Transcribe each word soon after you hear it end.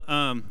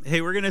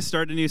Hey, we're going to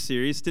start a new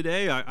series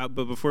today,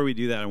 but before we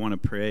do that, I want to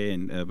pray,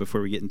 and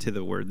before we get into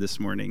the Word this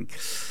morning.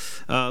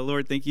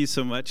 Lord, thank you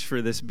so much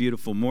for this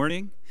beautiful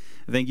morning.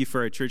 Thank you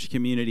for our church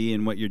community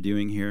and what you're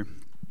doing here.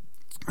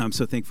 I'm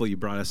so thankful you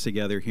brought us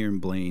together here in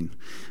Blaine.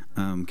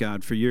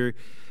 God, for your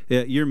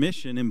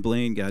mission in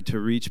Blaine, God, to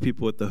reach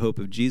people with the hope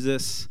of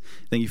Jesus.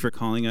 Thank you for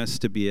calling us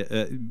to be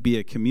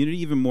a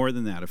community, even more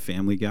than that, a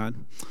family, God.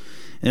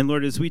 And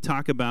Lord, as we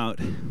talk about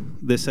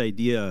this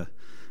idea,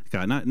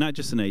 God, not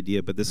just an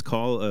idea, but this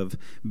call of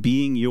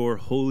being your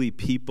holy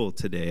people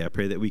today, I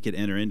pray that we could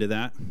enter into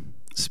that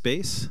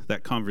space,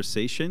 that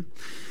conversation.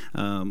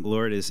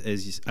 Lord,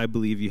 as I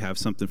believe you have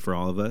something for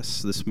all of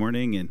us this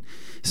morning. And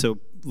so,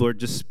 Lord,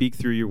 just speak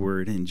through your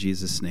word in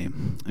Jesus'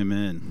 name.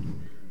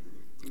 Amen.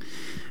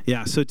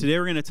 Yeah, so today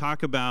we're going to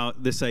talk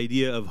about this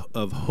idea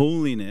of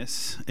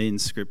holiness in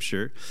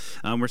Scripture.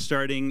 We're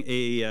starting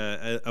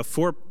a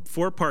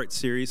four-part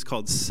series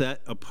called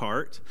Set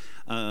Apart,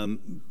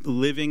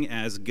 living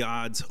as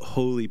God's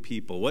holy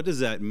people. What does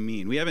that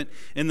mean? We haven't,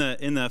 in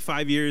the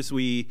 5 years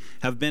we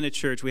have been at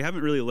church, we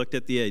haven't really looked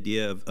at the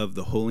idea of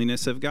the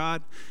holiness of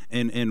God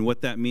and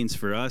what that means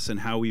for us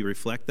and how we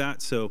reflect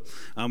that. So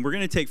we're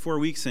going to take 4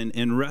 weeks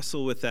and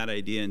wrestle with that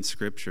idea in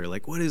Scripture.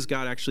 Like, what is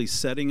God actually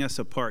setting us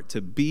apart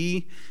to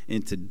be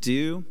and to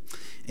do?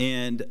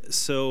 And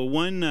so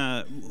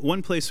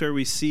one place where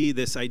we see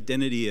this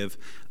identity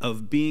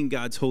of being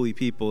God's holy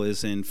people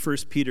is in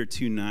 1 Peter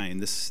 2:9.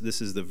 This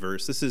is the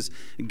verse. This is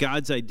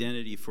God's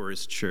identity for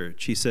his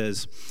church. He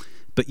says,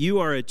 "But you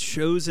are a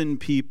chosen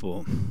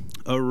people,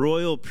 a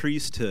royal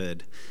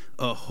priesthood,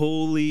 a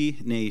holy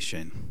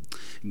nation,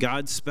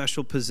 God's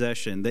special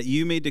possession, that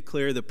you may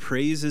declare the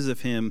praises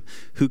of him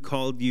who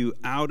called you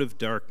out of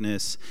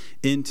darkness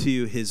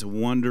into his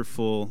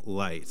wonderful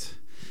light."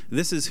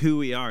 This is who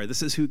we are.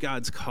 This is who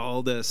God's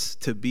called us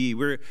to be.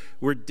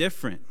 We're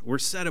different. We're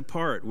set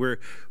apart. We're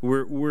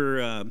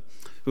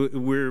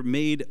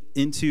made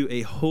into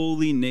a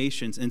holy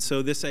nation. And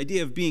so this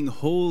idea of being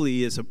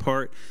holy is a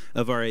part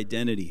of our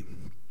identity.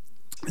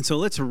 And so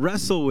let's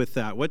wrestle with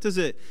that. What does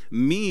it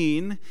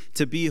mean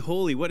to be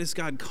holy? What is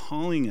God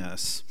calling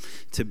us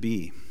to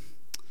be?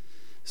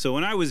 So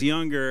when I was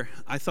younger,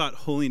 I thought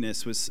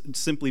holiness was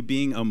simply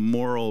being a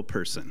moral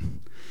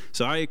person.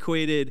 So I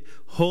equated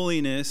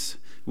holiness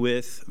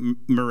with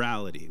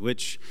morality,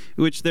 which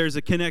there's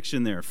a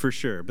connection there for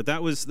sure. But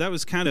that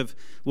was kind of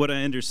what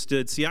I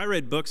understood. See, I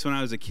read books when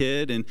I was a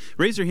kid, and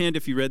raise your hand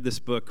if you read this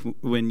book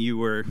when you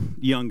were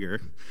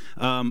younger.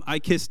 I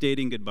Kissed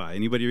Dating Goodbye.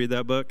 Anybody read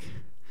that book?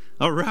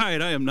 All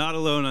right, I am not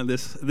alone on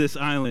this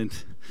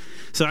island.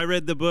 So I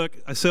read the book.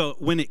 So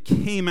when it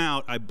came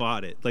out, I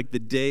bought it, like the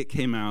day it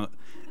came out,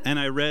 and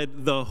I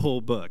read the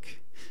whole book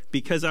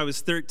because I was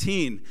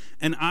 13,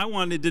 and I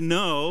wanted to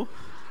know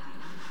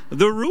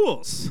the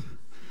rules.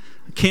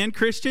 Can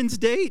Christians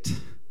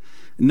date?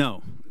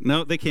 No,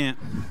 they can't.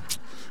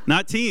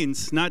 Not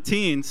teens.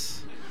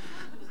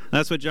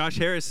 That's what Josh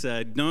Harris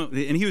said. No,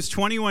 and he was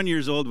 21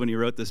 years old when he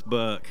wrote this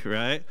book,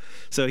 right?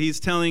 So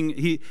he's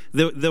telling,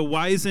 the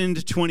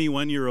wizened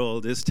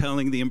 21-year-old is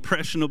telling the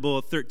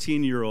impressionable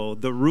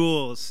 13-year-old the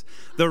rules,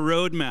 the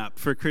roadmap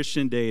for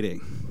Christian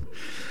dating.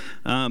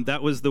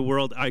 That was the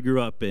world I grew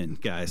up in,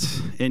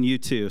 guys, and you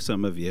too,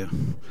 some of you.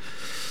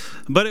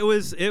 But it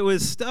was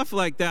stuff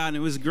like that, and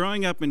it was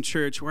growing up in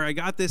church where I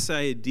got this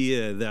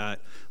idea that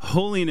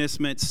holiness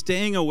meant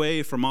staying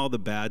away from all the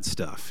bad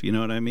stuff. You know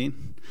what I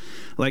mean?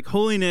 Like,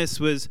 holiness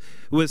was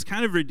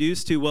kind of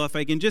reduced to, well, if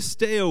I can just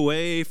stay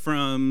away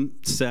from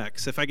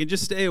sex, if I can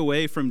just stay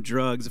away from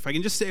drugs, if I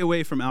can just stay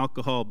away from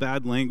alcohol,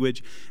 bad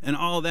language, and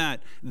all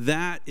that,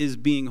 that is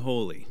being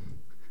holy.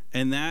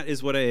 And that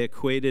is what I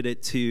equated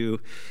it to.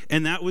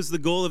 And that was the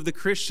goal of the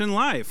Christian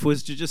life,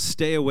 was to just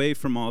stay away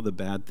from all the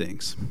bad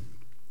things.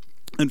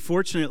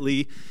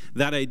 Unfortunately,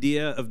 that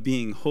idea of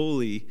being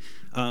holy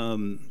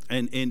and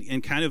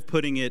kind of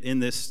putting it in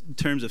this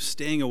terms of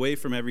staying away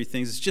from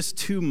everything is just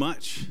too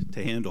much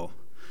to handle.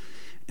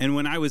 And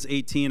when I was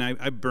 18,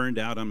 I burned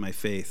out on my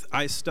faith.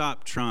 I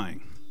stopped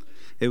trying.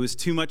 It was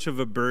too much of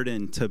a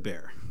burden to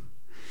bear.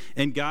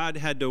 And God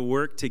had to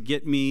work to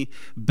get me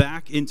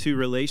back into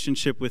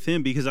relationship with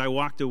him because I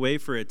walked away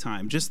for a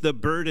time. Just the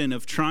burden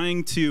of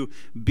trying to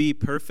be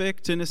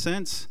perfect, in a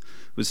sense,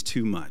 was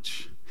too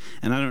much.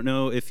 And I don't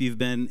know if you've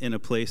been in a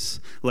place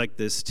like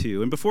this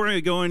too. And before I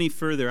go any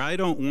further,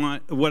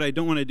 what I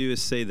don't want to do is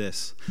say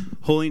this.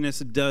 Holiness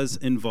does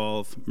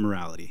involve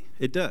morality.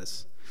 It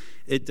does.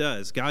 It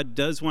does. God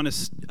does want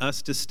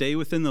us to stay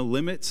within the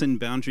limits and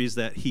boundaries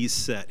that he's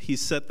set. He's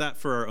set that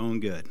for our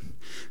own good.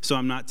 So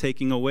I'm not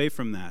taking away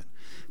from that.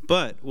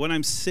 But what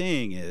I'm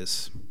saying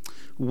is,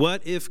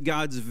 what if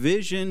God's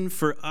vision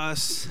for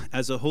us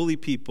as a holy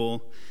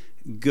people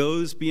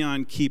goes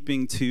beyond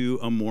keeping to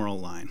a moral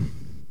line?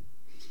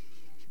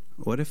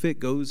 What if it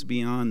goes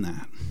beyond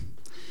that?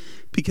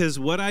 Because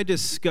what I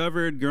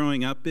discovered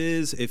growing up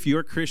is, if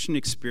your Christian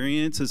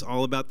experience is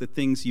all about the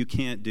things you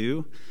can't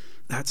do,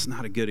 that's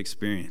not a good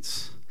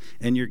experience,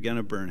 and you're going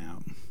to burn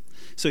out.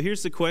 So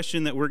here's the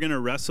question that we're going to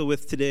wrestle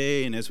with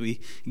today, and as we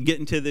get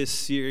into this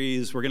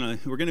series, we're going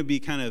to be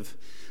kind of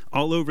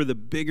all over the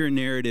bigger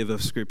narrative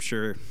of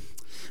Scripture,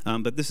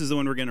 but this is the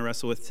one we're going to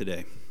wrestle with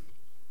today.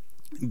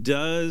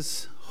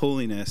 Does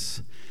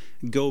holiness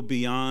go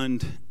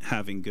beyond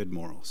having good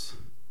morals?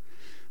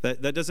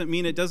 That doesn't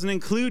mean it doesn't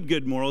include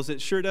good morals.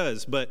 It sure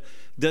does. But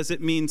does it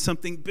mean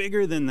something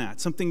bigger than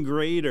that, something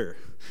greater?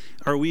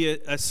 Are we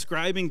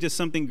ascribing to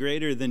something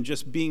greater than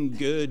just being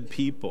good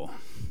people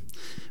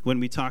when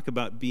we talk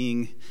about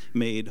being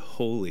made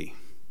holy?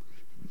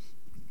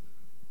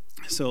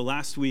 So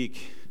last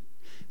week,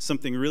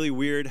 something really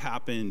weird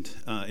happened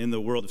in the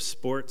world of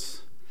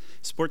sports.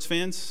 Sports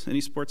fans?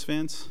 Any sports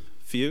fans?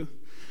 Few?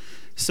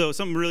 So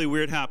something really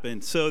weird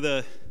happened. So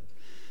the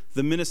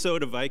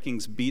Minnesota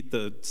Vikings beat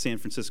the San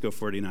Francisco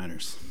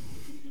 49ers.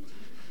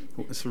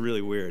 It's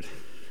really weird.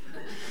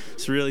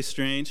 It's really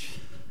strange.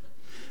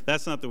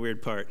 That's not the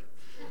weird part.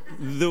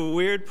 The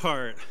weird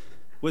part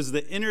was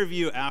the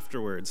interview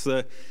afterwards.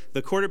 The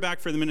quarterback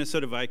for the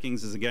Minnesota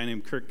Vikings is a guy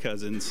named Kirk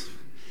Cousins,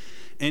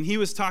 and he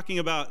was talking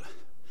about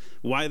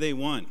why they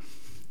won.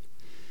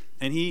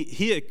 And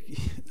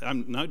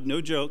I'm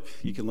no joke,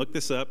 you can look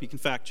this up, you can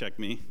fact check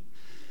me.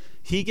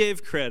 He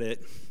gave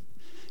credit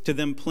to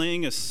them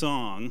playing a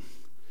song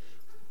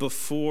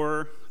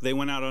before they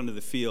went out onto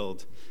the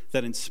field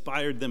that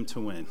inspired them to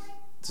win.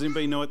 Does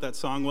anybody know what that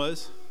song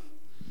was?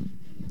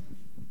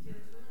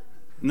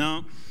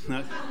 No?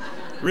 Not.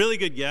 Really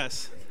good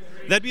guess.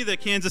 That'd be the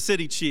Kansas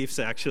City Chiefs,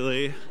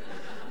 actually.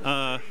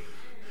 Yeah,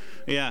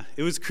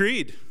 it was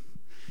Creed.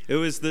 It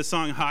was the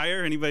song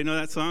Higher. Anybody know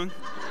that song?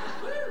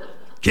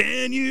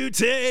 Can you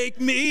take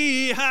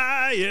me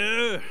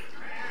higher?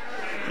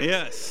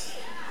 Yes.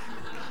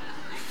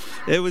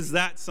 It was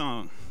that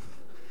song.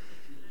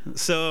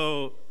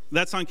 So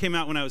that song came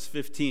out when I was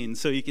 15,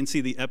 so you can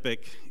see the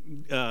epic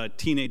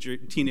teenager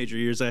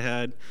years I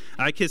had.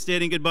 I Kissed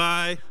Dating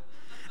Goodbye,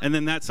 and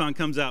then that song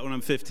comes out when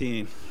I'm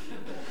 15.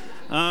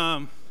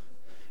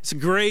 It's a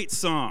great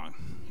song.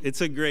 It's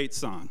a great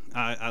song.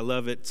 I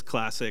love it. It's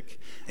classic.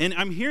 And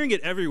I'm hearing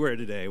it everywhere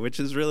today, which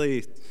is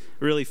really,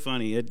 really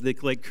funny.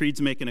 Like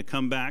Creed's making a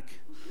comeback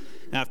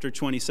after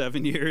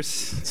 27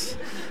 years.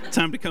 It's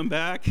time to come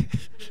back.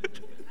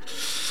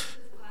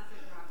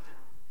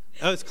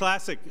 Oh, it's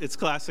classic. It's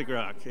classic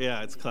rock.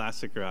 Yeah, it's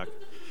classic rock.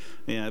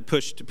 Yeah,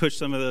 push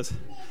some of those.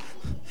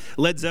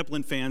 Led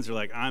Zeppelin fans are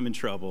like, I'm in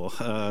trouble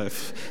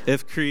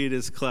if Creed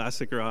is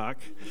classic rock.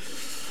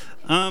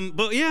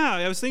 But yeah,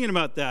 I was thinking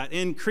about that.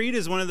 And Creed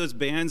is one of those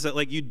bands that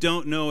like you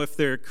don't know if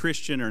they're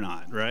Christian or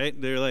not, right?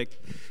 They're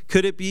like,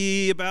 could it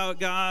be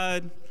about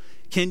God?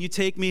 Can you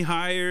take me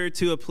higher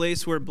to a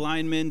place where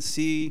blind men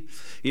see?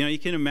 You know, you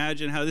can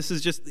imagine how this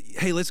is just,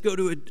 hey, let's go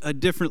to a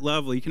different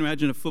level. You can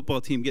imagine a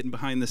football team getting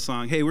behind this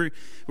song. Hey, we're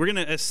going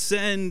to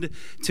ascend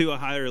to a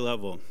higher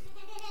level.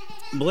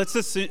 But let's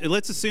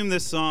assume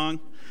this song.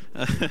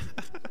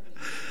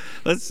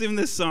 Let's assume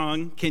this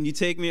song, can you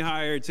take me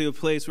higher to a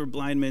place where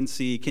blind men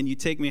see? Can you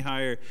take me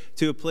higher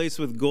to a place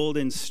with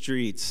golden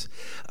streets?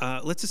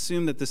 Let's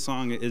assume that this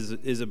song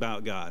is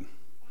about God.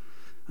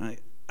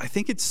 I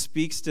think it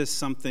speaks to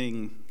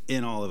something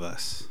in all of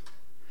us.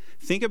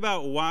 Think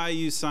about why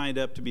you signed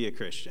up to be a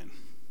Christian.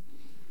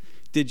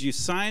 Did you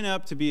sign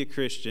up to be a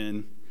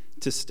Christian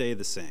to stay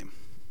the same?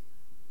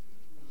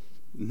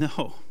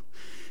 No.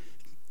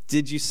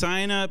 Did you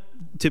sign up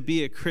to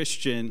be a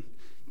Christian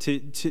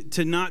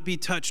to not be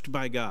touched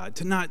by God,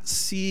 to not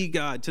see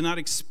God, to not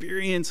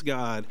experience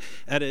God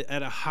at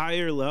a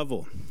higher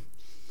level?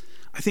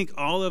 I think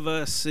all of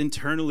us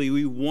internally,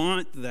 we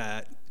want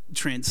that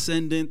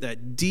transcendent,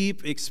 that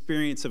deep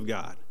experience of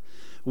God.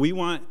 We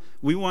want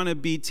to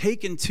be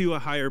taken to a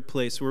higher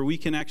place where we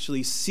can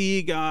actually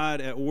see God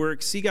at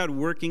work, see God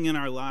working in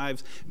our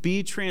lives,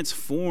 be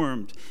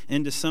transformed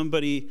into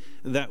somebody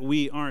that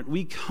we aren't.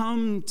 We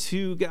come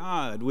to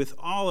God with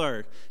all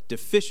our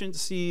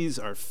deficiencies,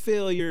 our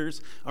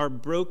failures, our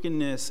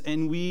brokenness,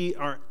 and we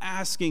are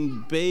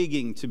asking,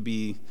 begging to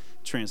be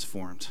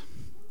transformed.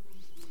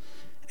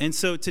 And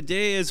so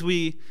today, as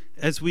we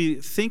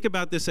think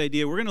about this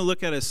idea, we're going to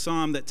look at a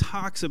psalm that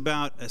talks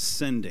about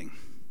ascending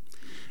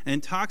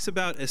and talks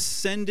about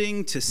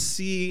ascending to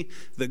see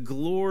the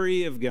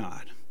glory of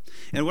God.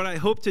 And what I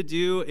hope to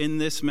do in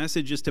this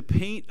message is to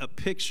paint a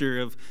picture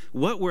of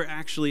what we're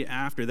actually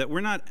after, that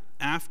we're not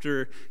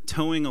after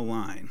towing a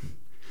line,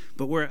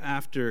 but we're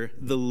after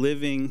the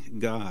living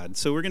God.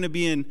 So we're going to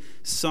be in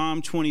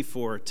Psalm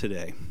 24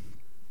 today.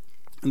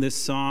 And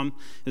this psalm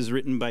is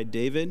written by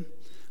David.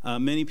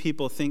 Many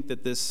people think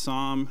that this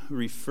psalm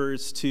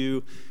refers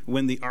to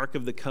when the Ark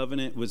of the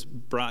Covenant was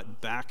brought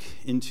back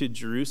into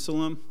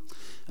Jerusalem.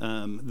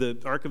 The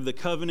Ark of the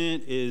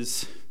Covenant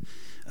is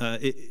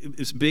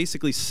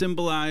basically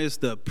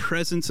symbolized the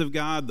presence of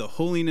God, the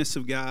holiness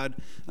of God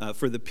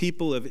for the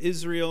people of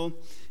Israel.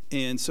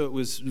 And so it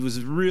was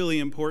really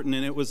important,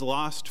 and it was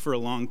lost for a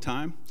long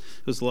time.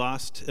 It was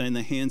lost in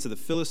the hands of the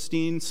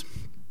Philistines.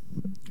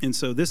 And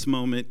so this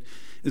moment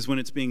is when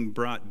it's being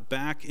brought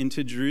back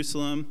into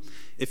Jerusalem.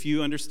 If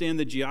you understand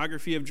the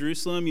geography of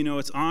Jerusalem, you know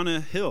it's on a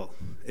hill.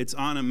 It's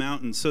on a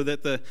mountain, so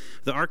that the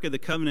Ark of the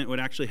Covenant would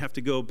actually have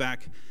to go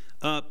back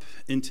up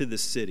into the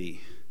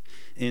city.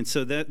 And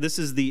so this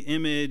is the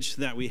image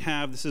that we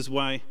have. This is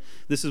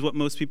what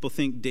most people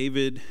think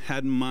David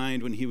had in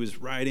mind when he was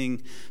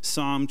writing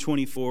Psalm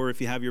 24,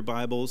 if you have your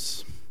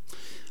Bibles.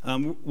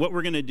 What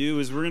we're going to do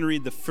is we're going to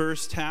read the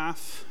first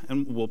half,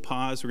 and we'll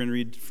pause. We're going to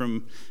read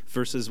from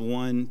verses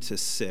 1 to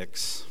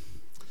 6.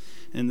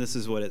 And this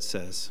is what it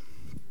says.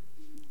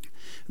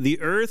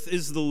 The earth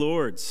is the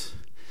Lord's,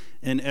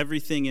 and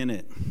everything in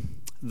it,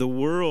 the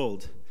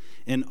world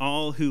and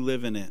all who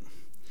live in it.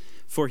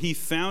 For he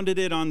founded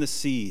it on the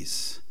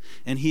seas,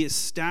 and he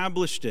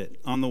established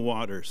it on the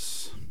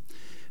waters.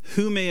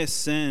 Who may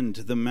ascend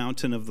the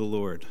mountain of the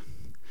Lord?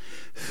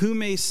 Who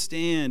may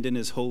stand in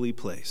his holy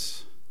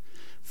place?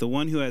 The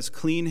one who has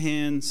clean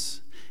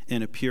hands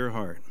and a pure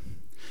heart,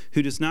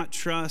 who does not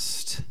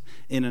trust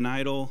in an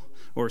idol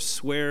or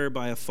swear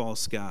by a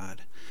false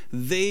god.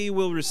 They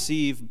will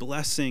receive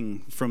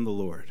blessing from the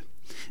Lord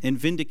and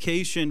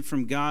vindication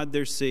from God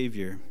their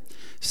Savior.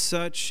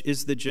 Such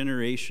is the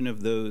generation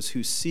of those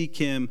who seek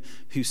him,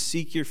 who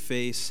seek your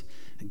face,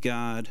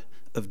 God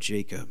of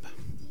Jacob.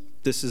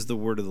 This is the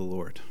word of the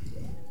Lord.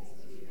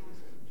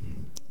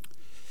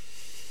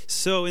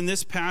 So in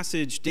this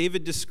passage,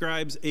 David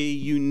describes a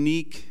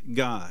unique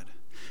God,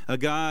 a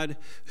God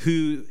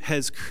who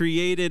has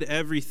created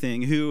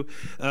everything, who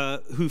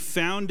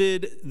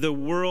founded the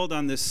world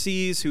on the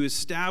seas, who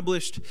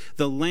established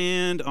the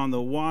land on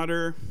the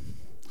water.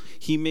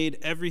 He made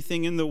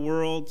everything in the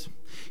world.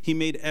 He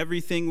made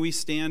everything we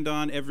stand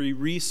on. Every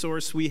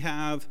resource we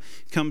have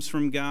comes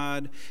from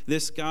God.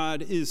 This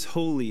God is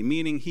holy,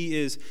 meaning he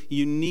is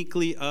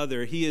uniquely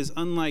other. He is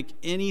unlike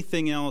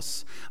anything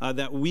else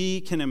that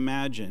we can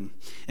imagine.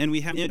 And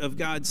we have of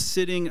God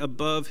sitting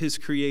above his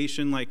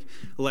creation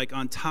like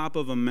on top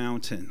of a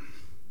mountain.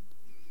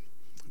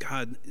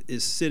 God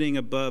is sitting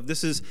above.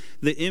 This is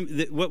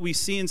what we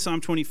see in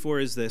Psalm 24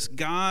 is this.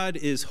 God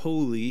is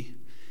holy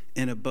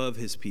and above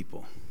his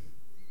people.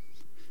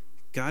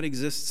 God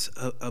exists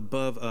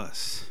above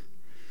us.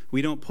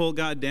 We don't pull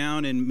God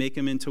down and make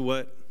him into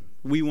what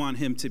we want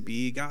him to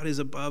be. God is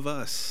above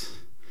us.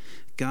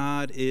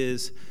 God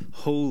is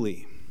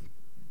holy.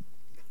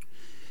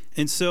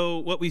 And so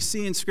what we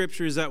see in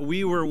Scripture is that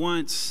we were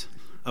once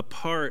a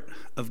part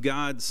of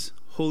God's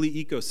holy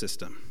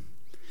ecosystem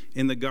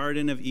in the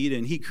Garden of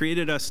Eden. He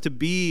created us to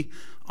be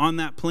on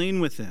that plane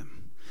with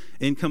him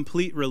in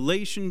complete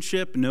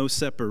relationship, no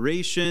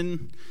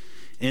separation.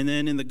 And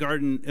then in the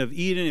Garden of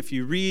Eden, if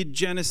you read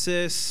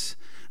Genesis,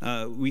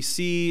 we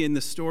see in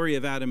the story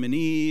of Adam and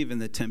Eve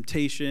and the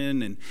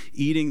temptation and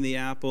eating the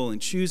apple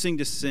and choosing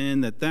to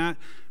sin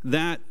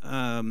that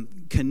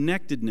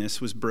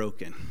connectedness was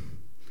broken.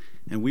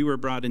 And we were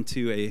brought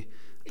into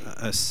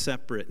a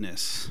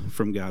separateness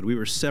from God. We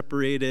were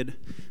separated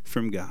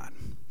from God.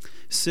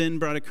 Sin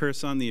brought a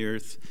curse on the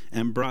earth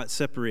and brought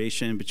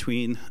separation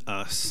between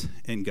us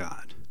and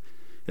God.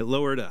 It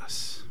lowered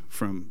us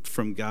from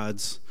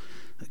God's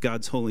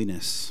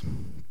holiness.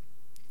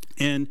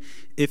 And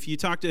if you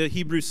talk to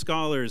Hebrew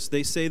scholars,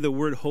 they say the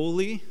word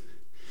holy,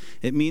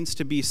 it means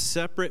to be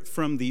separate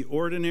from the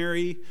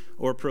ordinary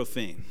or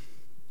profane.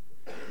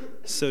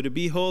 So to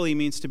be holy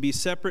means to be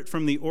separate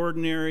from the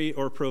ordinary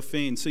or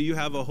profane. So you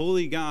have a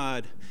holy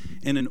God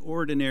and an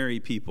ordinary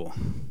people.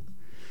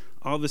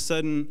 All of a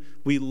sudden,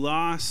 we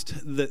lost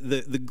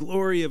the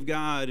glory of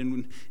God,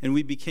 and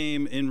we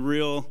became, in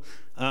real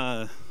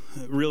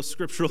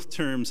scriptural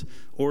terms,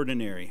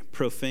 ordinary,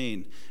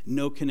 profane,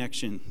 no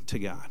connection to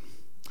God.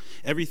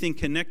 Everything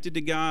connected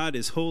to God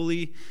is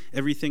holy.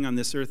 Everything on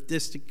this earth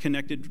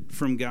disconnected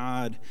from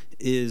God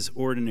is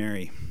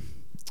ordinary.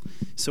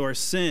 So our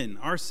sin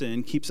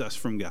keeps us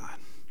from God.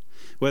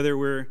 Whether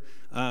we've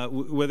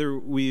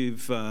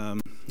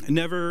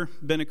never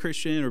been a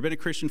Christian or been a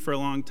Christian for a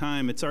long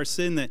time, it's our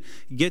sin that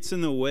gets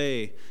in the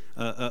way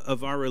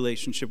of our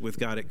relationship with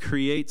God. It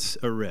creates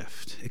a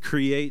rift. It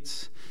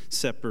creates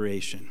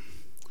separation.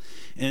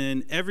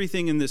 And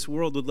everything in this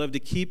world would love to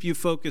keep you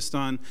focused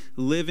on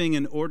living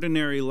an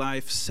ordinary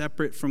life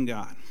separate from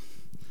God.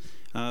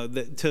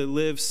 To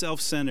live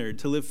self-centered,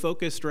 to live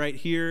focused right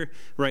here,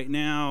 right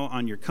now,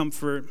 on your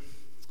comfort.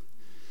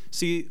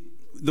 See,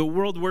 the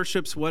world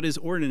worships what is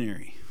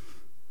ordinary.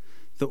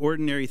 The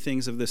ordinary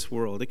things of this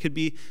world. It could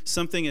be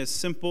something as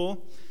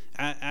simple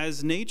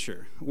as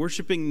nature.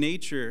 Worshiping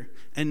nature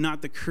and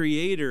not the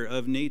creator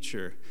of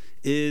nature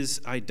is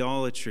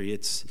idolatry.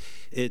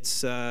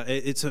 It's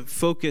a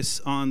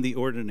focus on the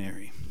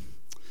ordinary.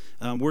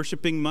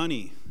 Worshiping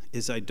money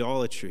is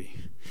idolatry.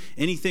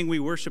 Anything we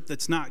worship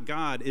that's not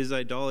God is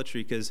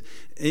idolatry, because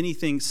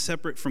anything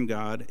separate from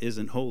God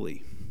isn't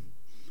holy.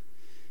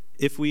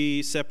 If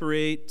we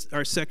separate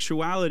our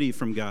sexuality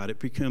from God, it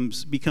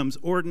becomes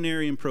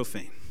ordinary and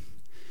profane.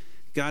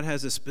 God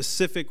has a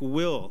specific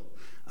will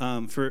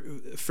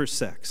for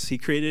sex. He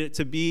created it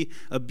to be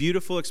a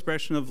beautiful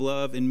expression of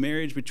love in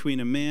marriage between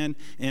a man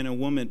and a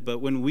woman. But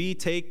when we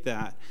take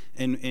that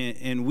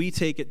and we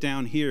take it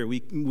down here,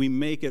 we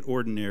make it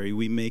ordinary.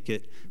 We make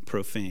it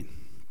profane.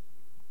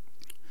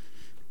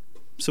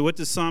 So what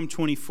does Psalm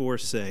 24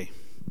 say?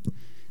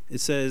 It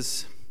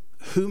says,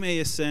 "Who may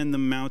ascend the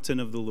mountain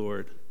of the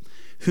Lord?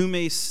 Who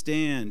may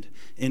stand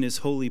in his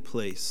holy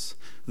place?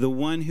 The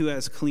one who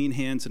has clean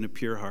hands and a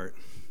pure heart,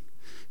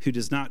 who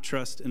does not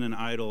trust in an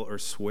idol or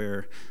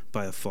swear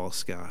by a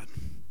false god."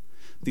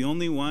 The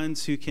only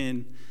ones who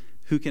can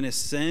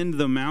ascend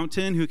the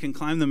mountain, who can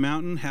climb the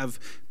mountain, have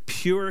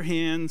pure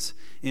hands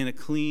and a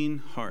clean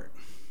heart.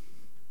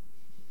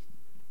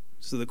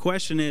 So the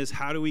question is,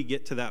 how do we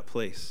get to that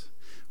place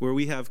where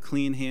we have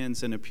clean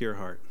hands and a pure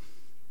heart?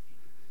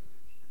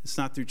 It's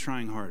not through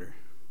trying harder.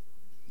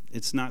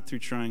 It's not through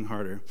trying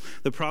harder.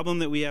 The problem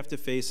that we have to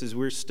face is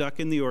we're stuck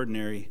in the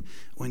ordinary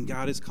when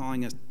God is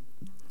calling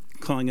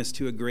us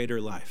to a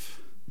greater life,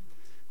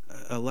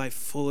 a life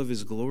full of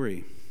his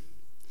glory.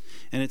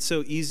 And it's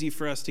so easy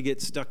for us to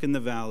get stuck in the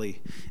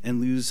valley and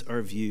lose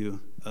our view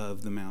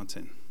of the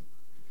mountain.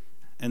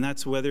 And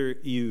that's whether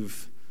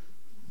you've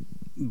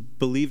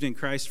believed in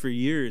Christ for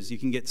years, you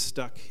can get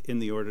stuck in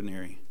the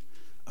ordinary,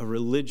 a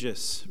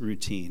religious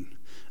routine,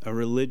 a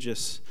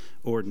religious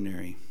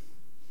ordinary.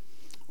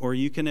 Or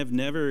you can have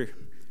never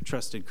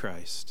trusted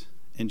Christ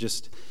and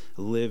just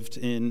lived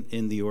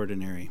in the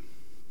ordinary.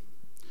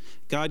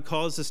 God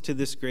calls us to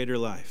this greater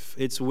life.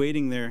 It's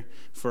waiting there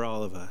for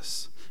all of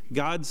us.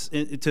 God's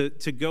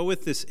to go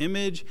with this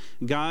image,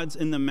 God's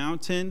in the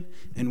mountain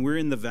and we're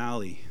in the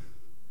valley.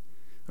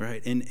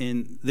 Right?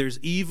 And there's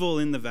evil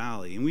in the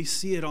valley, and we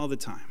see it all the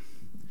time.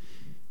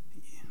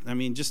 I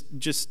mean,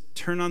 just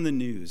turn on the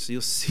news.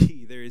 You'll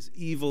see there is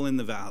evil in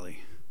the valley.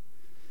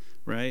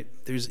 Right?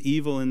 There's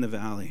evil in the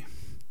valley.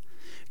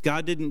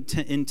 God didn't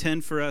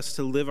intend for us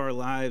to live our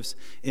lives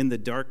in the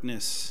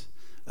darkness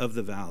of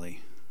the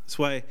valley. That's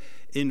why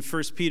in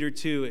 1 Peter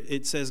 2,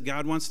 it says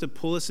God wants to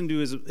pull us into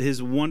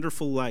his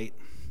wonderful light.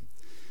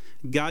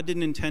 God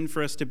didn't intend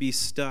for us to be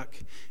stuck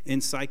in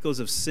cycles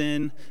of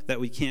sin that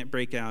we can't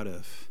break out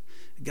of.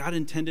 God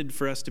intended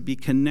for us to be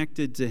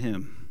connected to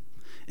him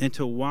and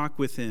to walk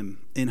with him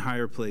in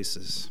higher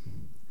places.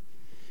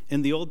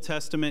 In the Old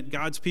Testament,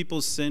 God's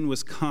people's sin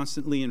was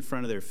constantly in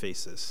front of their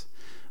faces.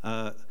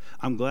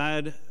 I'm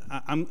glad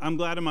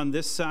I'm on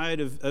this side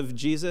of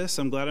Jesus.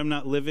 I'm glad I'm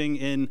not living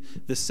in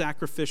the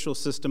sacrificial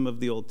system of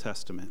the Old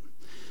Testament.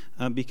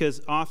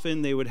 Because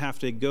often they would have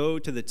to go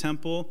to the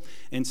temple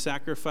and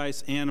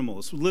sacrifice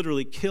animals,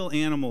 literally kill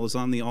animals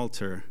on the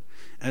altar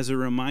as a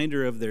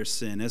reminder of their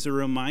sin, as a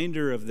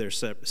reminder of their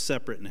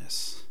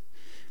separateness,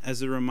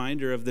 as a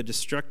reminder of the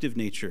destructive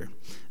nature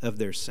of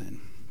their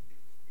sin.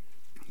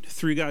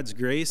 Through God's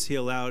grace, he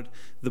allowed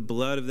the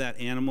blood of that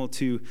animal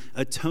to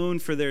atone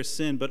for their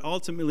sin. But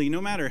ultimately,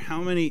 no matter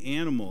how many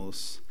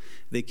animals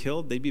they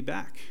killed, they'd be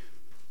back.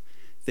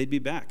 They'd be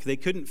back. They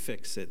couldn't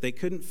fix it. They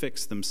couldn't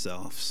fix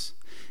themselves.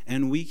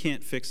 And we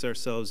can't fix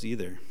ourselves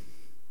either.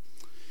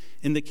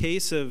 In the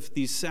case of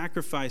these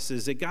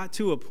sacrifices, it got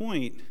to a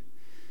point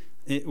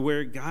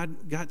where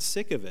God got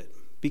sick of it.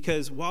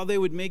 Because while they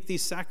would make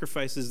these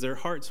sacrifices, their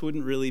hearts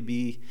wouldn't really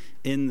be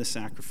in the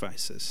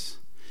sacrifices.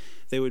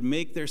 They would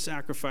make their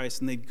sacrifice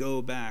and they'd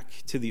go back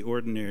to the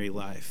ordinary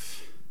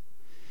life.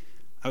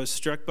 I was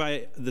struck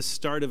by the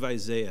start of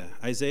Isaiah.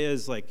 Isaiah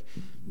is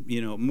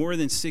more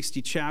than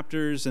 60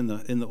 chapters in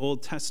the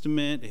Old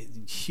Testament,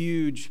 a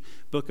huge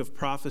book of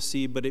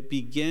prophecy, but it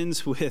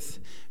begins with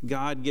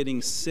God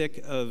getting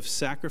sick of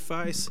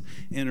sacrifice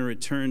and a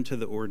return to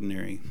the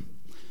ordinary.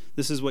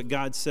 This is what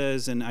God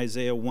says in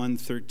Isaiah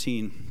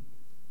 1:13.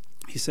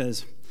 He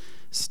says,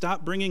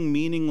 "Stop bringing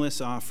meaningless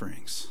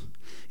offerings.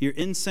 Your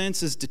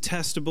incense is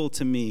detestable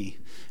to me.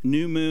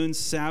 New moons,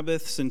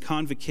 Sabbaths, and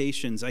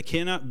convocations. I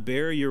cannot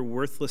bear your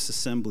worthless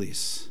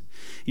assemblies.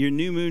 Your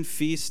new moon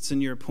feasts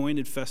and your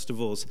appointed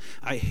festivals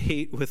I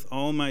hate with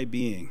all my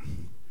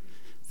being.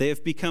 They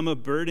have become a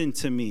burden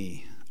to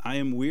me. I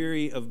am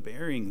weary of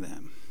bearing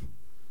them."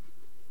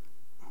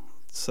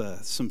 It's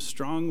some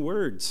strong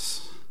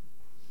words.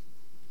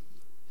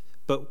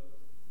 But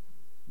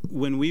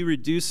when we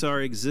reduce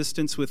our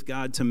existence with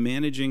God to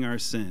managing our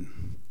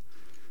sin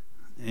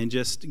and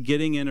just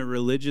getting in a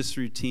religious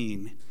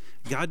routine,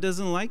 God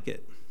doesn't like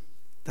it.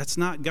 That's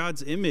not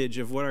God's image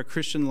of what our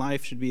Christian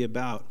life should be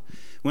about.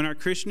 When our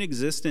Christian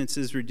existence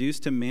is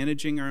reduced to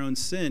managing our own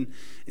sin,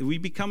 we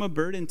become a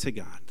burden to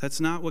God. That's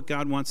not what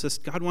God wants us.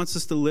 God wants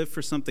us to live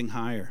for something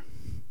higher.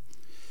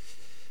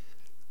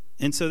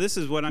 And so this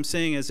is what I'm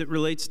saying as it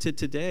relates to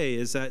today,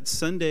 is that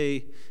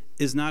Sunday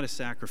is not a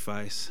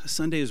sacrifice.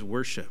 Sunday is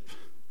worship.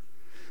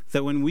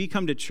 That when we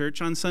come to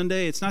church on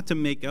Sunday, it's not to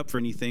make up for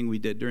anything we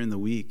did during the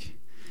week.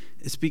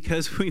 It's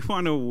because we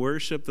want to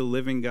worship the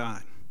living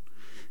God.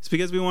 It's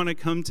because we want to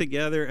come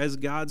together as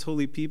God's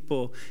holy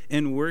people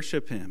and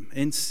worship him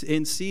and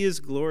see his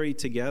glory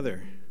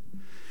together.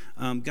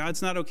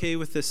 God's not okay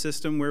with this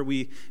system where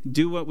we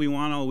do what we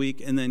want all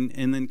week and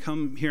then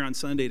come here on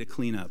Sunday to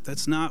clean up.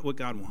 That's not what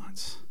God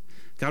wants.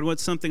 God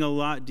wants something a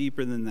lot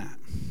deeper than that.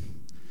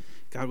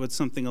 God wants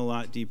something a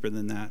lot deeper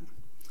than that.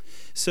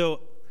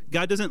 So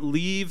God doesn't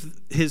leave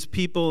his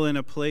people in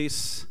a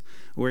place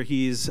where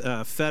he's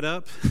fed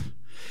up.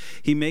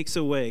 He makes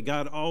a way.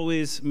 God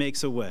always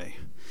makes a way.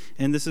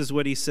 And this is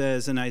what he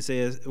says in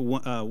Isaiah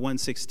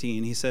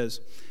 1:16. He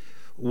says,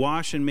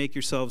 wash and make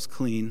yourselves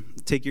clean.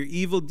 Take your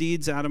evil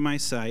deeds out of my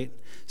sight.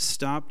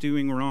 Stop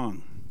doing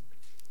wrong.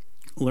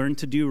 Learn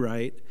to do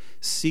right.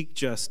 Seek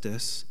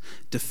justice.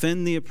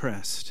 Defend the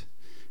oppressed.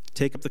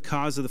 Take up the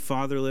cause of the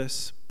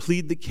fatherless.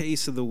 Plead the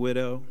case of the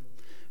widow.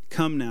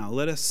 Come now,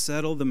 let us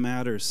settle the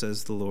matter,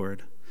 says the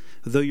Lord.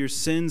 Though your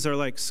sins are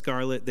like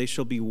scarlet, they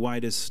shall be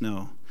white as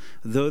snow.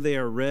 Though they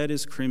are red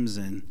as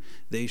crimson,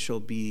 they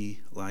shall be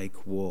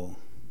like wool.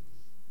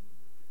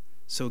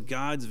 So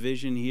God's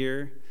vision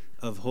here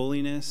of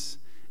holiness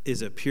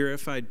is a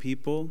purified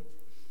people,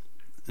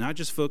 not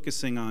just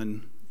focusing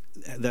on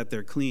that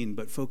they're clean,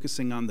 but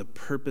focusing on the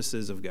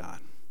purposes of God.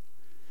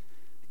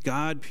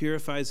 God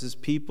purifies his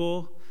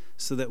people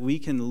so that we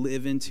can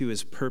live into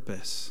his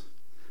purpose,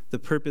 the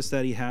purpose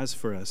that he has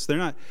for us. They're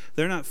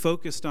not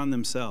focused on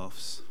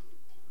themselves.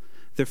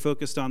 They're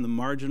focused on the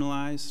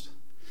marginalized.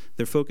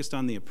 They're focused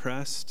on the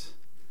oppressed.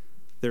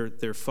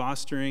 They're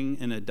fostering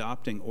and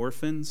adopting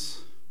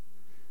orphans.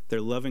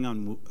 They're loving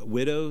on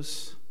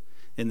widows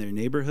in their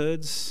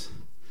neighborhoods.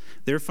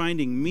 They're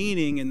finding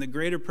meaning in the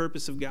greater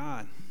purpose of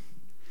God.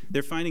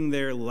 They're finding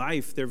their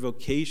life, their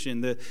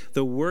vocation,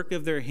 the work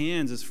of their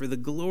hands is for the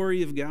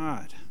glory of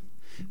God.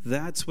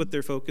 That's what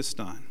they're focused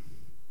on.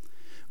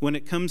 When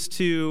it comes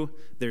to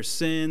their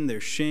sin,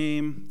 their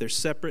shame, their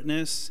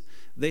you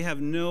they have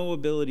no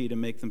ability to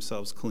make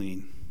themselves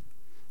clean.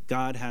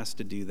 God has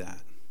to do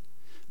that.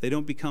 They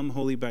don't become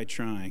holy by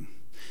trying.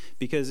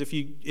 Because if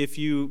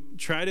you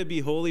try to be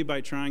holy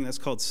by trying, that's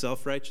called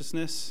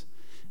self-righteousness.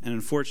 And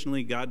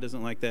unfortunately, God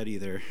doesn't like that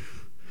either.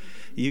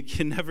 You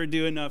can never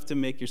do enough to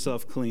make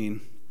yourself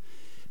clean.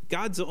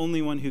 God's the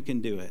only one who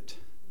can do it.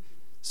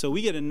 So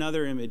we get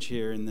another image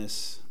here in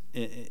this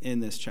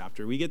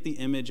chapter. We get the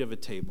image of a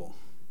table.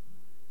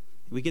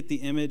 We get the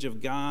image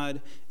of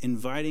God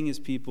inviting his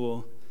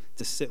people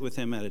to sit with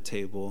him at a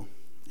table,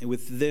 and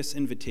with this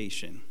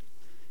invitation: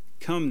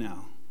 come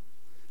now,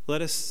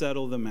 let us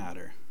settle the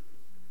matter.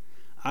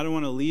 I don't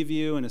want to leave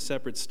you in a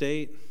separate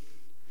state.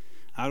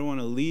 I don't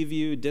want to leave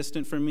you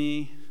distant from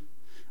me.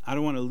 I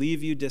don't want to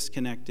leave you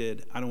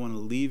disconnected. I don't want to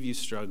leave you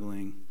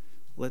struggling.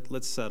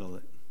 Let's settle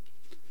it.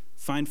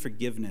 Find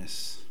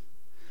forgiveness.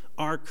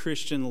 Our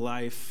Christian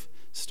life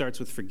starts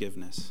with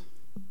forgiveness.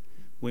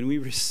 When we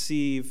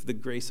receive the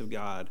grace of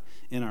God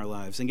in our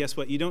lives. And guess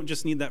what? You don't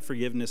just need that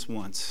forgiveness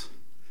once.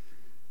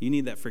 You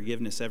need that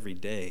forgiveness every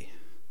day.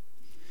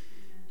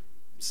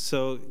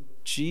 So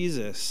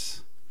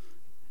Jesus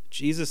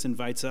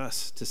invites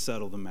us to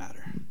settle the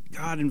matter.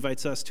 God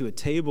invites us to a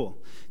table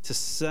to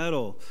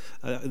settle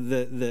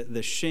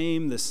the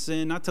shame, the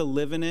sin, not to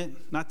live in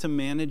it, not to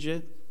manage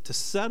it, to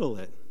settle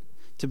it,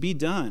 to be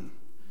done.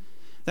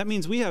 That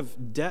means we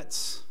have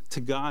debts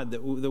to God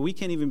that we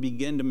can't even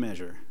begin to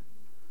measure.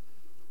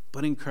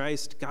 But in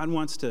Christ, God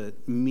wants to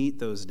meet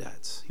those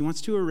debts. He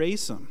wants to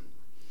erase them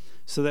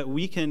so that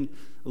we can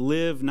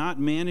live not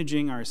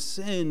managing our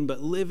sin, but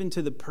live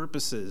into the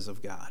purposes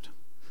of God.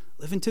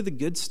 Live into the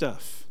good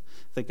stuff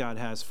that God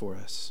has for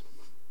us.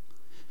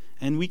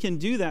 And we can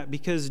do that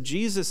because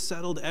Jesus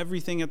settled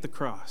everything at the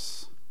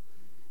cross.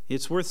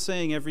 It's worth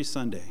saying every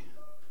Sunday.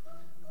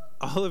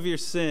 All of your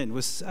sin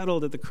was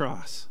settled at the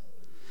cross.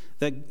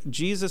 That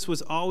Jesus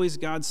was always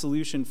God's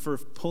solution for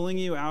pulling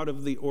you out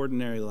of the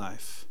ordinary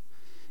life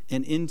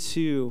and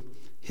into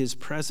his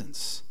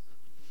presence.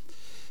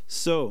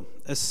 So,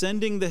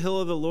 ascending the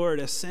hill of the Lord,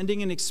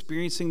 ascending and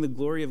experiencing the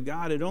glory of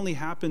God, it only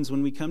happens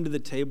when we come to the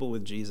table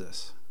with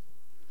Jesus.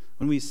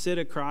 When we sit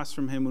across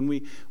from him,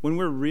 when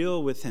we're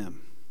real with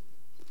him.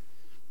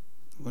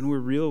 When we're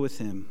real with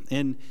him.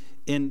 And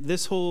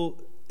this whole,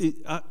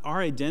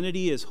 our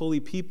identity as holy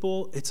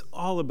people, it's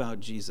all about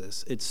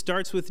Jesus. It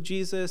starts with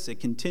Jesus, it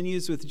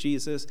continues with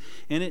Jesus,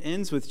 and it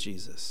ends with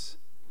Jesus.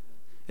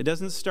 It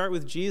doesn't start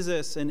with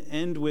Jesus and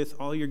end with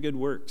all your good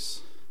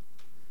works.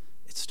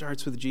 It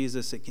starts with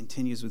Jesus, it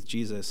continues with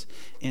Jesus,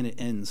 and it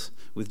ends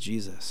with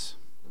Jesus.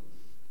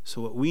 So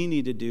what we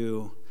need to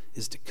do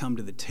is to come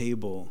to the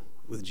table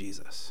with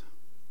Jesus.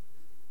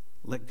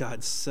 Let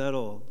God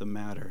settle the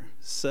matter,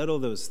 settle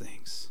those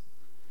things,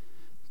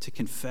 to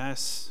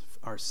confess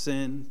our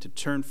sin, to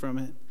turn from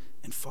it,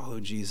 and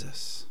follow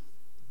Jesus.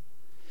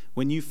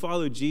 When you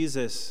follow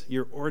Jesus,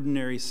 your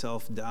ordinary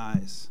self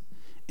dies,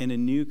 and a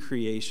new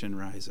creation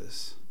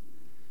rises.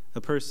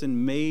 A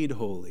person made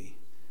holy,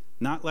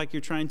 not like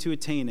you're trying to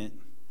attain it.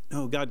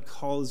 No, God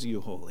calls you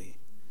holy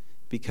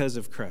because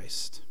of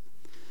Christ.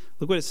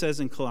 Look what it says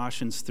in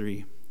Colossians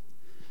 3.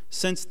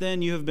 Since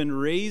then you have been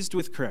raised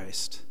with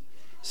Christ.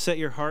 Set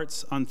your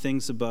hearts on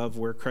things above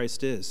where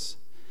Christ is,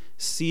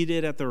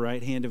 seated at the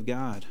right hand of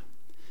God.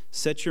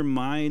 Set your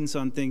minds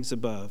on things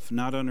above,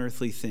 not on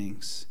earthly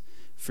things.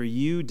 For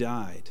you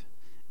died,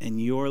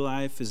 and your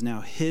life is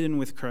now hidden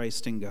with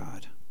Christ in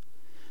God.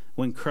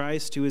 When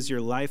Christ, who is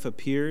your life,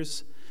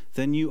 appears,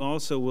 then you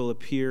also will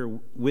appear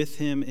with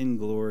him in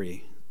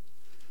glory.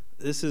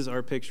 This is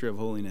our picture of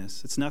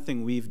holiness. It's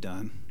nothing we've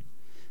done.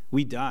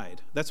 We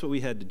died. That's what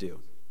we had to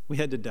do. We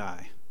had to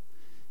die.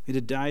 We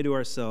had to die to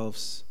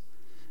ourselves,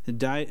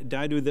 die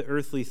to the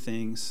earthly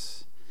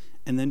things,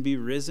 and then be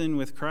risen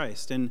with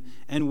Christ. And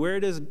where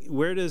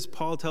does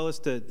Paul tell us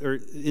to, or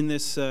in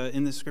this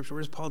scripture,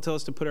 where does Paul tell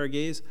us to put our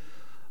gaze?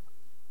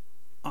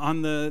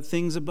 On the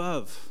things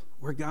above,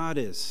 where God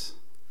is.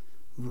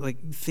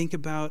 Like, think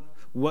about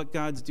what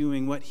God's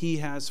doing, what he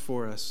has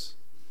for us.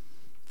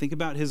 Think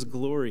about his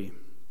glory.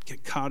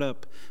 Get caught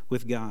up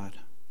with God.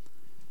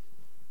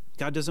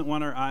 God doesn't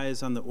want our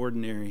eyes on the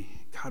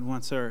ordinary. God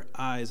wants our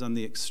eyes on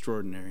the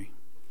extraordinary,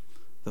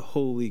 the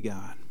holy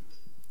God.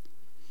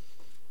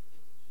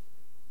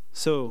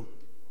 So,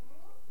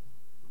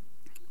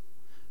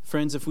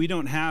 friends, if we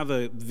don't have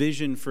a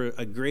vision for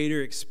a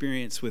greater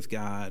experience with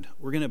God,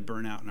 we're going to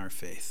burn out in our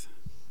faith.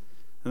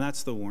 And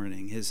that's the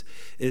warning, is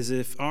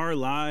if our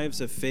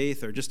lives of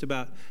faith are just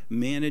about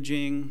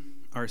managing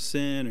our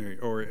sin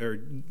or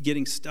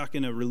getting stuck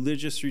in a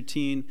religious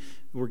routine,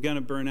 we're going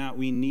to burn out.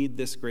 We need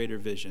this greater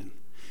vision.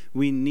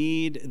 We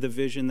need the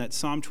vision that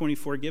Psalm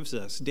 24 gives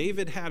us.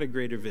 David had a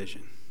greater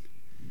vision.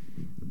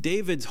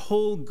 David's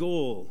whole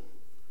goal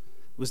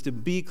was to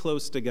be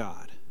close to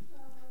God.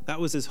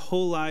 That was his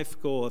whole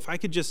life goal. If I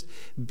could just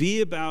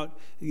be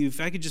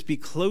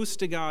close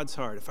to God's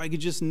heart, if I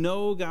could just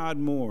know God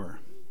more.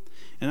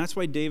 And that's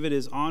why David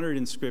is honored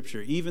in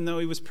Scripture, even though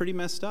he was pretty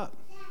messed up.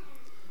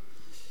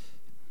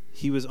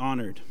 He was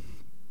honored.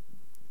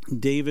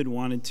 David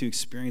wanted to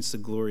experience the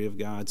glory of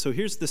God. So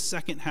here's the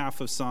second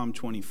half of Psalm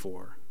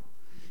 24.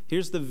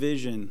 Here's the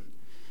vision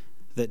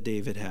that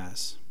David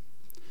has.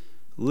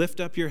 Lift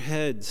up your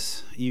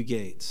heads, you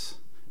gates.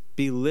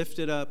 Be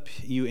lifted up,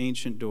 you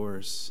ancient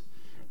doors,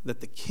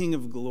 that the King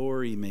of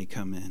glory may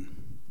come in.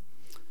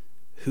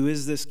 Who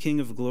is this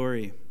King of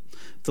glory?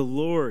 The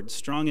Lord,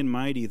 strong and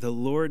mighty, the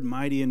Lord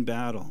mighty in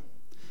battle.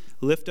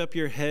 Lift up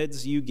your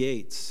heads, you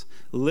gates.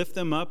 Lift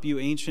them up, you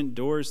ancient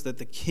doors, that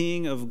the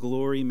King of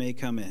glory may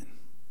come in.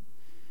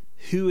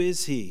 Who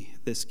is he,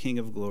 this King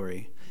of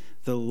glory?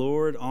 The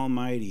Lord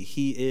Almighty.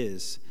 He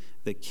is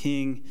the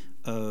King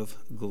of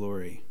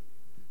glory.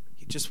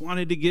 He just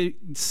wanted to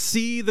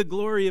see the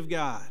glory of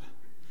God.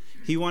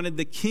 He wanted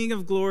the King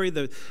of glory,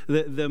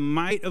 the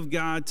might of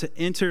God, to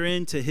enter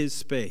into his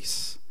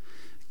space.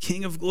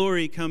 King of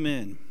glory, come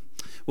in.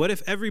 What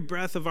if every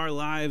breath of our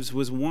lives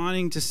was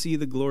wanting to see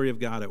the glory of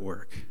God at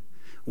work?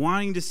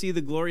 Wanting to see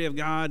the glory of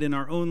God in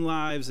our own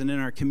lives and in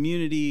our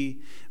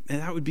community? Man,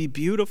 that would be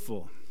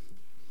beautiful.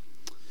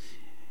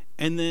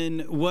 And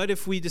then what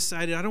if we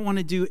decided, I don't want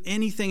to do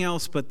anything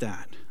else but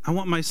that? I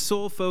want my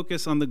sole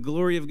focus on the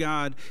glory of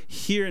God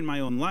here in my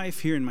own life,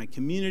 here in my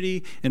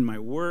community, in my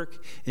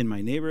work, in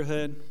my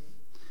neighborhood.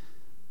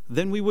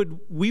 Then we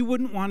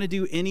wouldn't want to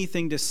do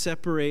anything to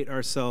separate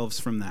ourselves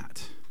from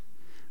that.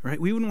 Right?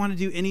 We wouldn't want to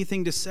do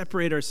anything to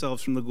separate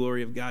ourselves from the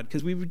glory of God,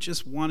 because we would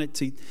just want it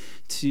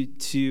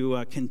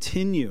to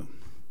continue.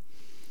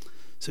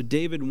 So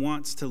David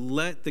wants to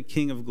let the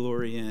King of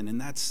glory in,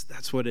 and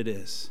that's what it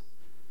is.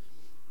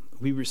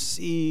 We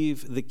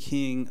receive the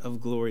King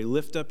of glory.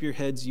 Lift up your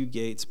heads, you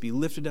gates. Be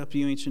lifted up,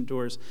 you ancient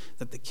doors,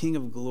 that the King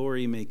of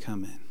glory may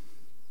come in.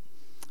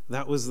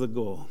 That was the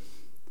goal.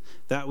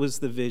 That was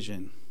the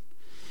vision.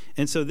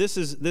 And so this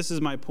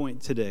is my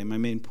point today, my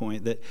main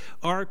point, that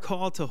our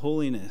call to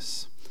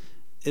holiness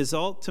is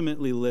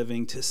ultimately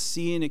living to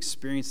see and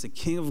experience the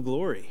King of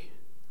glory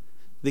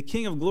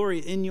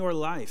in your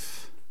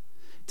life.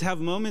 To have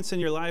moments in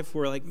your life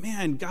where, like,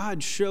 man,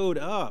 God showed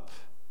up,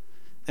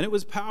 and it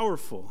was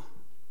powerful.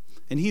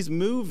 And he's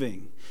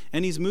moving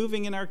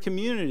in our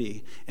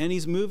community, and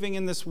he's moving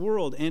in this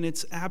world, and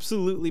it's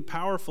absolutely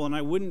powerful, and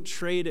I wouldn't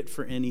trade it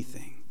for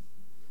anything.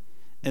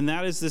 And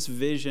that is this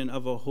vision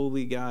of a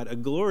holy God, a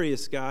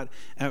glorious God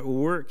at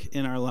work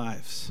in our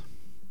lives.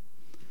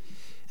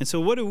 And so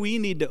what do we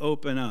need to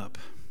open up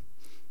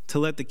to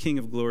let the King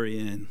of glory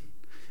in?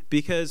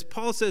 Because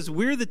Paul says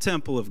we're the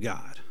temple of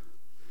God.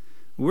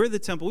 We're the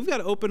temple. We've got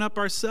to open up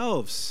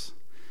ourselves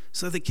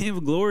so that the King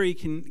of glory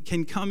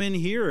can come in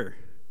here.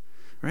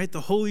 Right?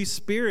 The Holy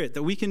Spirit,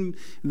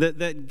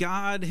 that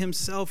God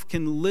himself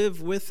can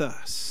live with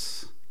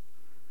us.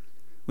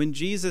 When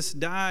Jesus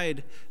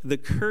died, the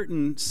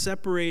curtain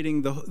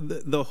separating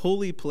the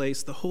holy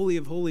place, the Holy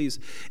of Holies,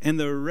 and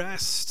the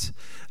rest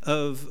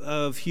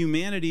of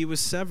humanity was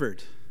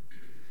severed.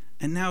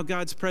 And now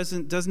God's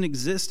presence doesn't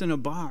exist in a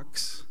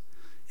box.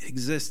 It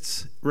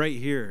exists right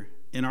here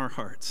in our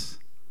hearts.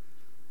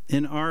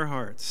 In our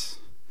hearts.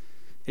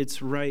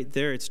 It's right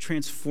there. It's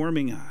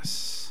transforming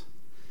us.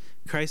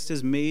 Christ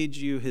has made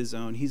you his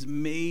own. He's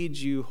made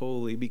you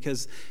holy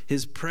because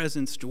his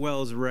presence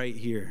dwells right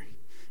here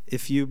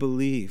if you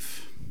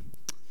believe.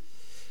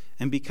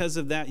 And because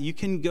of that, you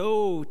can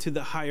go to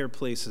the higher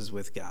places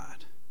with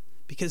God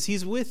because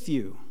he's with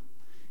you.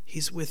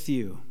 He's with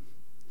you.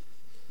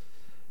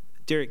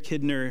 Derek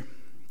Kidner,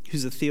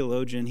 who's a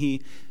theologian,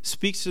 he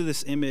speaks to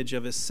this image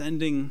of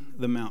ascending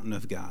the mountain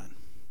of God.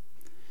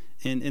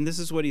 And this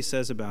is what he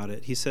says about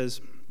it. He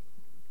says,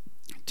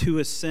 to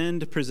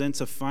ascend presents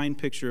a fine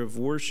picture of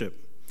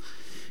worship.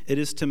 It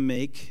is to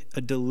make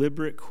a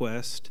deliberate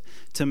quest,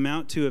 to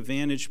mount to a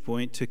vantage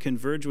point, to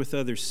converge with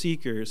other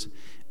seekers,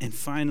 and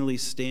finally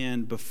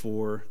stand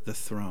before the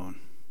throne.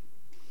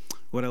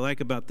 What I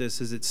like about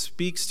this is it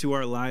speaks to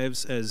our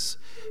lives as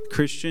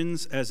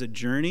Christians as a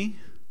journey,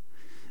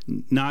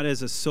 not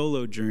as a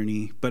solo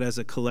journey, but as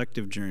a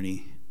collective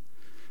journey.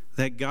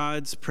 That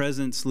God's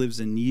presence lives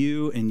in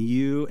you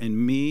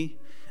and me,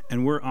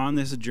 and we're on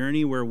this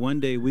journey where one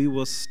day we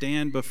will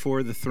stand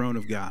before the throne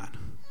of God.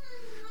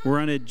 We're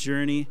on a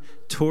journey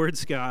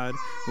towards God,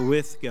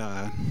 with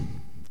God,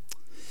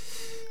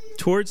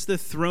 towards the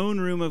throne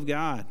room of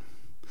God.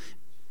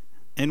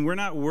 And we're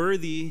not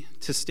worthy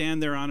to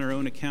stand there on our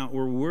own account.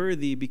 We're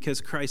worthy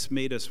because Christ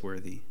made us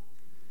worthy.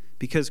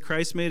 Because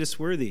Christ made us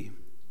worthy.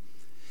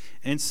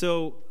 And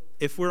so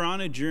if we're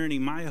on a journey,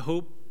 my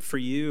hope for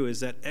you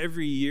is that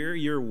every year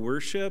your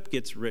worship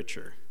gets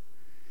richer.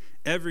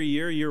 Every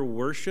year your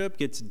worship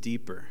gets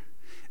deeper.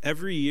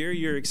 Every year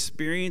your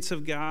experience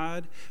of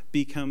God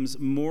becomes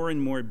more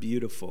and more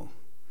beautiful.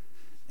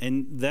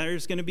 And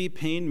there's going to be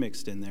pain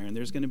mixed in there, and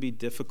there's going to be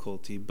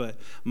difficulty. But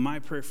my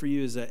prayer for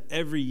you is that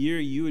every year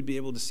you would be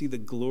able to see the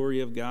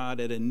glory of God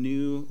at a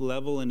new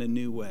level in a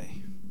new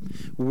way,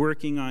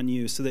 working on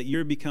you so that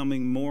you're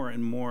becoming more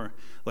and more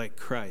like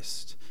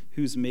Christ,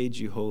 who's made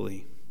you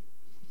holy.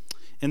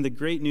 And the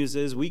great news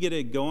is we get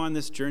to go on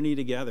this journey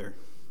together.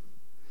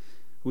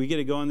 We get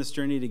to go on this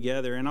journey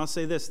together. And I'll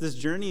say this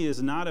journey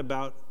is not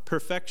about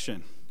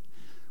perfection.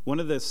 One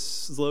of the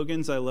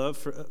slogans I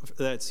love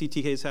that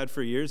CTK's had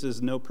for years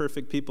is no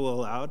perfect people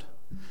allowed.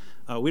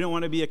 We don't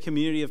want to be a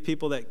community of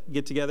people that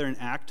get together and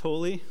act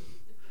holy.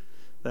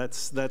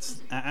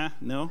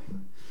 No.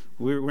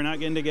 We're not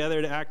getting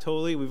together to act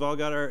holy. We've all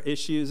got our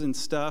issues and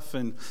stuff,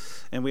 and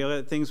we all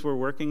got things we're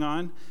working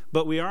on.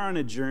 But we are on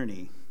a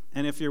journey.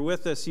 And if you're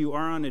with us, you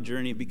are on a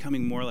journey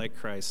becoming more like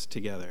Christ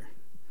together.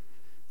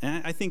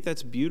 And I think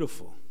that's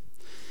beautiful.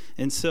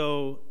 And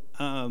so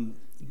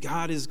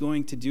God is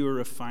going to do a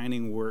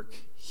refining work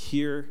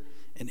here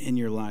and in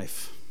your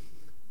life.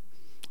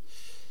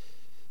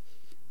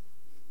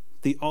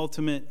 The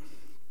ultimate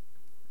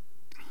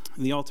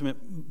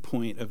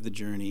point of the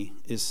journey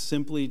is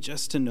simply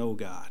just to know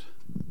God,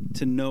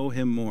 to know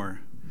him more.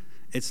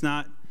 It's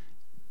not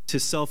to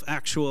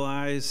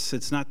self-actualize.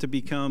 It's not to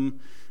become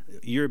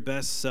your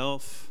best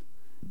self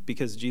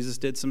because Jesus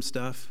did some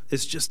stuff.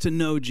 It's just to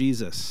know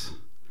Jesus.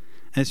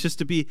 And it's just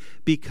to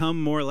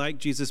become more like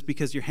Jesus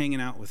because you're hanging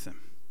out with him,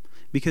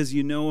 because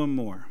you know him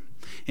more.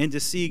 And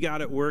to see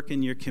God at work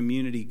in your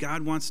community.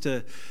 God wants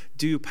to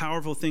do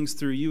powerful things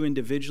through you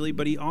individually,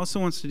 but he also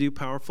wants to do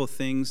powerful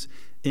things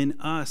in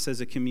us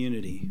as a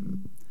community.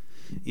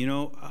 You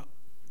know,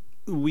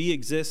 we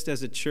exist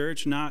as a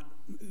church not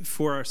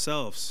for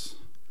ourselves,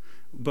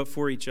 but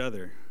for each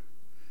other.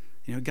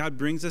 You know, God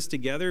brings us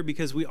together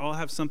because we all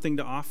have something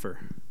to offer.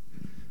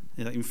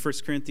 In 1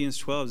 Corinthians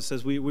 12, it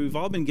says we've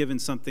all been given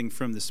something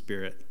from the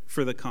Spirit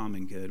for the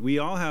common good. We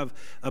all have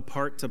a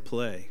part to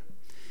play.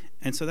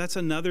 And so that's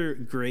another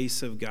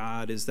grace of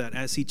God, is that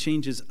as he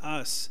changes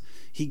us,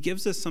 he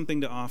gives us something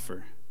to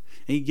offer.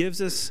 And he gives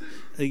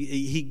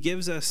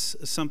us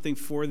something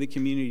for the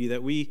community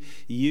that we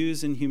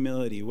use in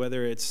humility,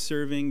 whether it's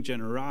serving,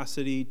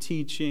 generosity,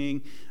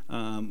 teaching,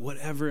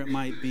 whatever it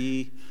might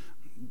be.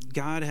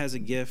 God has a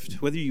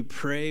gift. Whether you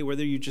pray,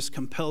 whether you're just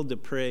compelled to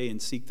pray and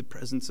seek the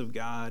presence of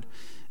God,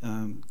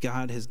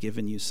 God has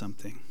given you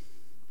something.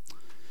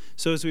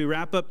 So as we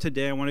wrap up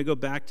today, I want to go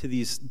back to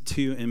these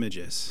two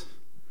images: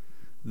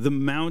 the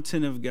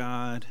mountain of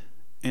God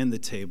and the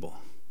table.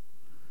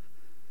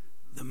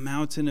 The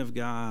mountain of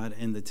God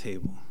and the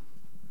table.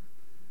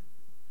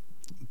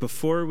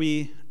 Before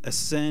we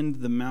ascend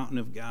the mountain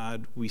of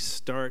God, we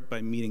start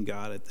by meeting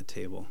God at the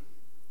table.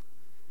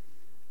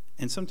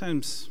 And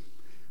sometimes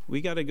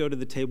we got to go to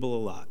the table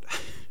a lot,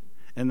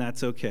 and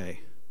that's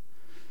okay.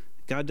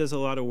 God does a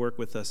lot of work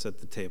with us at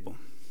the table,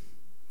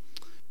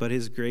 but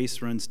his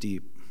grace runs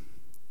deep.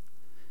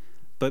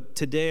 But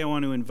today I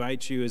want to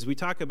invite you, as we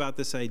talk about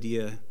this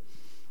idea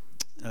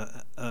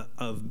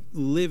of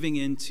living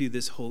into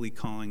this holy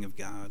calling of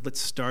God, let's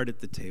start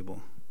at the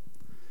table.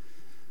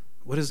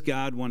 What does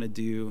God want to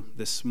do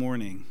this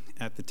morning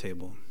at the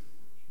table?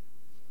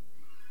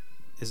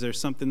 Is there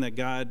something that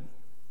God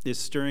is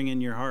stirring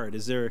in your heart?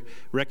 Is there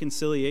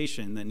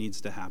reconciliation that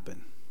needs to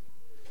happen?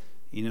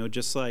 You know,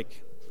 just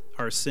like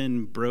our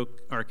sin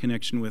broke our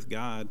connection with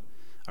God,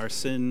 our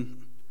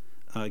sin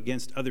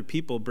against other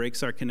people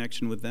breaks our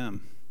connection with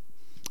them.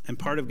 And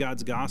part of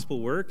God's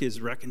gospel work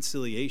is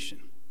reconciliation.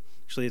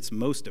 Actually, it's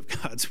most of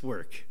God's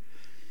work,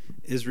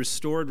 is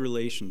restored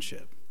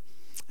relationship.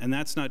 And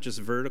that's not just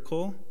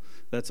vertical,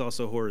 that's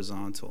also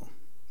horizontal.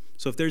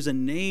 So if there's a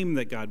name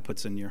that God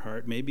puts in your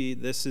heart, maybe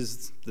this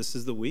is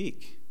the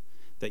week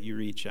that you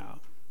reach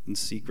out and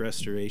seek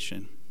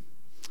restoration.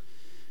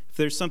 If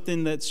there's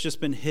something that's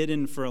just been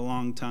hidden for a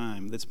long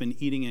time, that's been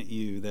eating at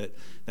you,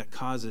 that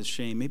causes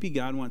shame, maybe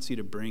God wants you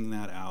to bring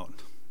that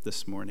out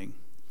this morning.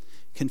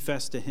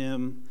 Confess to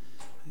him,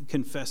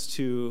 confess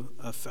to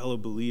a fellow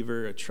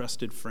believer, a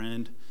trusted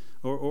friend,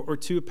 or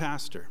to a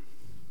pastor.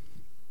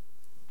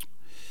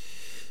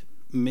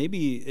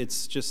 Maybe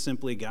it's just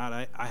simply,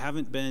 God, I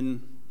haven't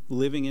been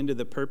living into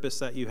the purpose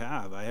that you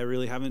have. I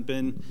really haven't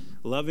been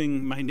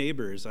loving my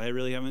neighbors. I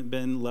really haven't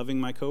been loving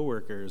my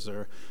coworkers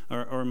or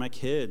my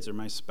kids or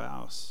my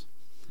spouse.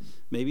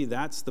 Maybe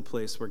that's the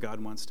place where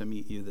God wants to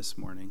meet you this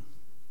morning.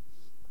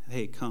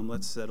 Hey, come,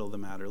 let's settle the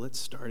matter. Let's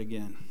start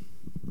again.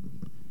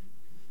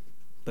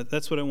 But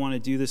that's what I want to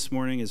do this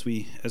morning as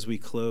we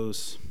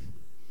close.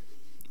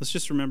 Let's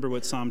just remember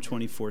what Psalm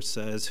 24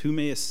 says. Who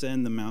may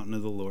ascend the mountain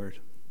of the Lord?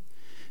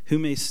 Who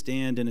may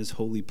stand in his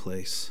holy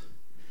place?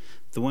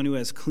 The one who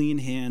has clean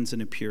hands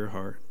and a pure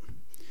heart,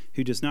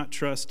 who does not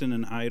trust in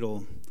an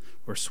idol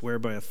or swear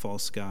by a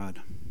false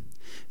god.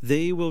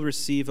 They will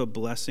receive a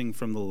blessing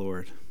from the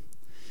Lord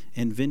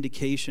and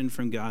vindication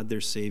from God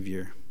their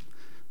Savior.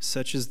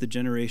 Such is the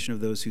generation of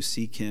those who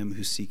seek him,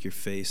 who seek your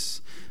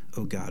face,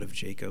 O God of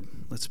Jacob.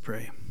 Let's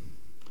pray.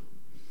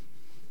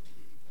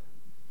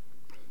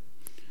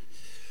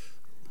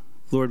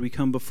 Lord, we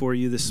come before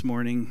you this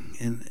morning,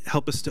 and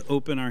help us to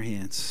open our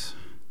hands.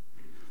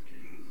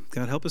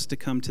 God, help us to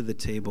come to the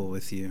table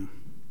with you.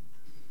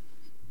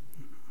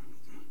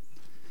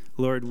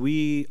 Lord,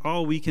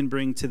 all we can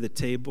bring to the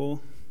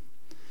table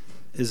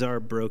is our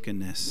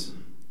brokenness,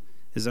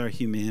 is our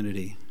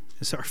humanity,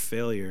 is our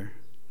failure.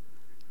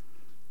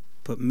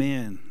 But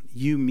man,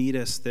 you meet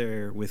us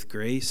there with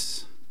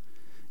grace.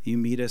 You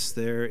meet us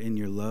there in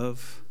your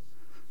love.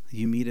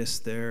 You meet us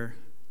there,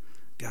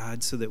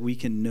 God, so that we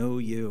can know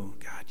you.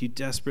 God, you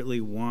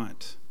desperately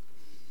want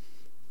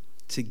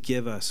to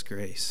give us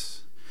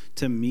grace,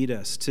 to meet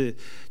us, to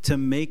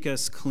make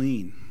us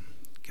clean,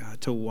 God,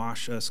 to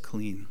wash us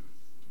clean.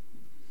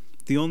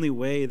 The only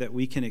way that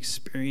we can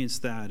experience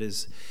that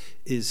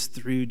is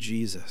through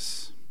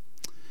Jesus.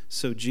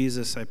 So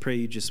Jesus, I pray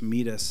you just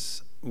meet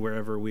us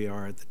wherever we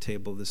are at the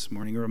table this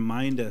morning.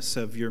 Remind us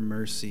of your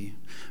mercy.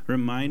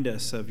 Remind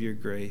us of your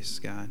grace,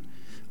 God.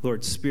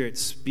 Lord, Spirit,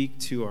 speak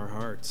to our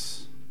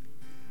hearts.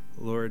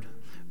 Lord,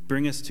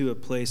 bring us to a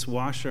place,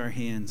 wash our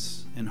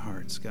hands and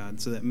hearts, God,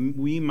 so that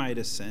we might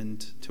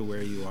ascend to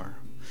where you are,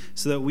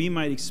 so that we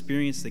might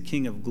experience the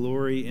King of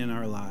glory in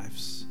our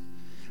lives.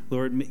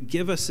 Lord,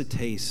 give us a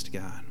taste,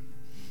 God,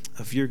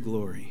 of your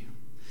glory.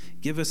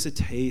 Give us a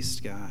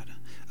taste, God,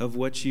 of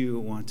what you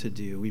want to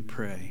do. We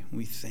pray.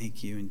 We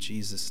thank you in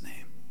Jesus'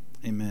 name.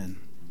 Amen.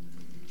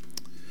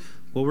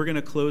 Well, we're going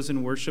to close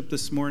in worship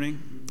this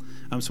morning.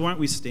 So why don't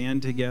we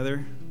stand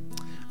together?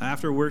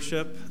 After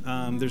worship,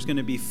 there's going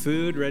to be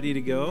food ready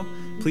to go.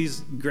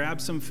 Please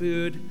grab some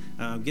food,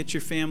 get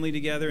your family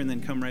together, and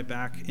then come right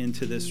back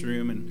into this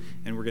room,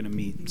 and we're going to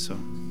meet. So.